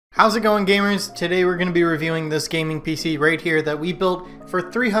How's it going, gamers? Today we're going to be reviewing this gaming PC right here that we built for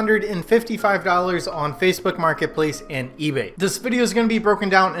 $355 on Facebook Marketplace and eBay. This video is going to be broken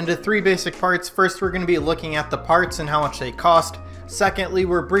down into three basic parts. First, we're going to be looking at the parts and how much they cost. Secondly,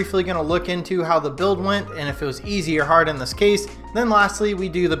 we're briefly going to look into how the build went and if it was easy or hard in this case. Then lastly, we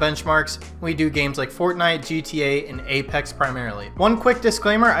do the benchmarks. We do games like Fortnite, GTA, and Apex primarily. One quick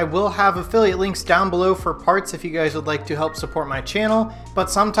disclaimer, I will have affiliate links down below for parts if you guys would like to help support my channel,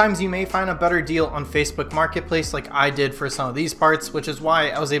 but sometimes you may find a better deal on Facebook Marketplace like I did for some of these parts, which is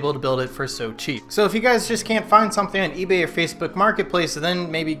why I was able to build it for so cheap. So if you guys just can't find something on eBay or Facebook Marketplace,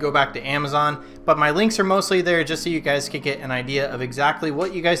 then maybe go back to Amazon, but my links are mostly there just so you guys can get an idea of exactly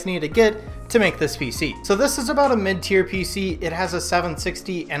what you guys need to get to make this PC. So this is about a mid-tier PC. It has a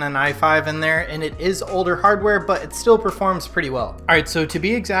 760 and an i5 in there, and it is older hardware, but it still performs pretty well. Alright, so to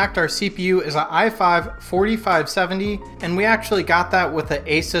be exact, our CPU is an i5 4570, and we actually got that with an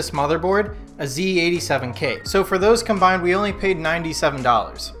Asus motherboard, a Z87K. So for those combined, we only paid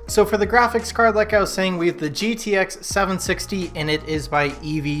 $97. So for the graphics card, like I was saying, we have the GTX 760, and it is by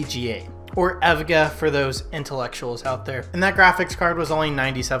EVGA. Or EVGA for those intellectuals out there. And that graphics card was only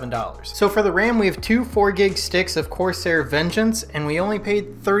 $97. So for the RAM, we have two 4GB sticks of Corsair Vengeance, and we only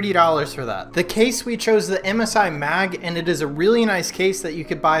paid $30 for that. The case, we chose the MSI Mag, and it is a really nice case that you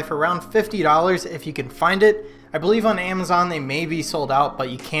could buy for around $50 if you can find it. I believe on Amazon they may be sold out,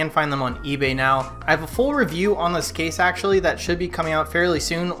 but you can find them on eBay now. I have a full review on this case actually that should be coming out fairly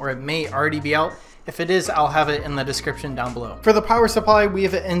soon, or it may already be out. If it is, I'll have it in the description down below. For the power supply, we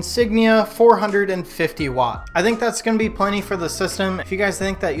have an Insignia 450 watt. I think that's going to be plenty for the system. If you guys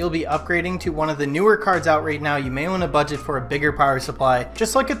think that you'll be upgrading to one of the newer cards out right now, you may want to budget for a bigger power supply.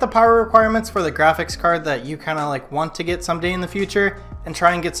 Just look at the power requirements for the graphics card that you kind of like want to get someday in the future, and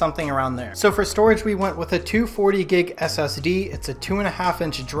try and get something around there. So for storage, we went with a 240 gig SSD. It's a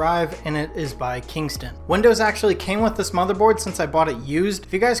 2.5-inch drive, and it is by Kingston. Windows actually came with this motherboard since I bought it used.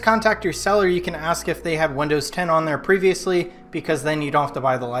 If you guys contact your seller, you can ask if they had Windows 10 on there previously, because then you don't have to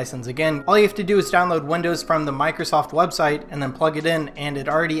buy the license again. All you have to do is download Windows from the Microsoft website and then plug it in, and it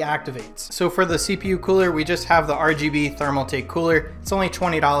already activates. So for the CPU cooler, we just have the RGB Thermaltake cooler. It's only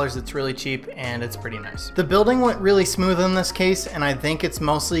 $20, it's really cheap, and it's pretty nice. The building went really smooth in this case, and I think it's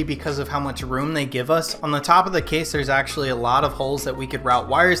mostly because of how much room they give us. On the top of the case, there's actually a lot of holes that we could route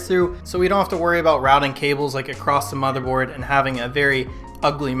wires through, so we don't have to worry about routing cables like across the motherboard and having a very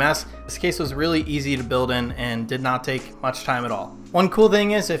ugly mess. This case was really easy to build in and did not take much time at all. One cool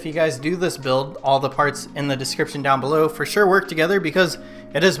thing is, if you guys do this build, all the parts in the description down below for sure work together because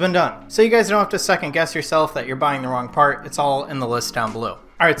it has been done. So you guys don't have to second guess yourself that you're buying the wrong part. It's all in the list down below.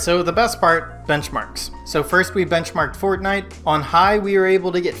 Alright, so the best part, benchmarks. So first we benchmarked Fortnite. On high, we were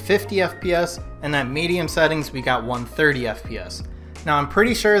able to get 50 FPS, and at medium settings, we got 130 FPS. Now I'm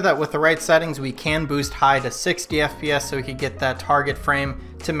pretty sure that with the right settings we can boost high to 60 FPS so we could get that target frame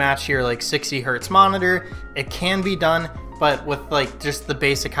to match your like 60 Hz monitor. It can be done, but with like just the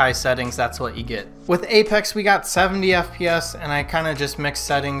basic high settings, that's what you get. With Apex we got 70 FPS, and I kind of just mixed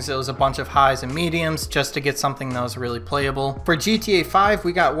settings. It was a bunch of highs and mediums just to get something that was really playable. For GTA 5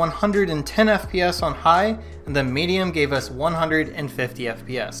 we got 110 FPS on high, and the medium gave us 150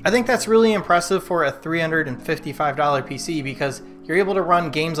 FPS. I think that's really impressive for a $355 PC because you're able to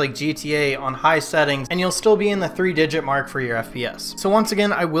run games like GTA on high settings and you'll still be in the 3-digit mark for your FPS. So once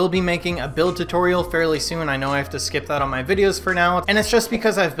again, I will be making a build tutorial fairly soon. I know I have to skip that on my videos for now, and it's just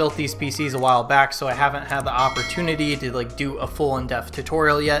because I've built these PCs a while back, so I haven't had the opportunity to like do a full in-depth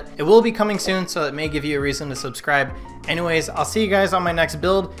tutorial yet. It will be coming soon, so it may give you a reason to subscribe. Anyways, I'll see you guys on my next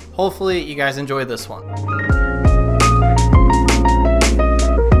build. Hopefully you guys enjoyed this one.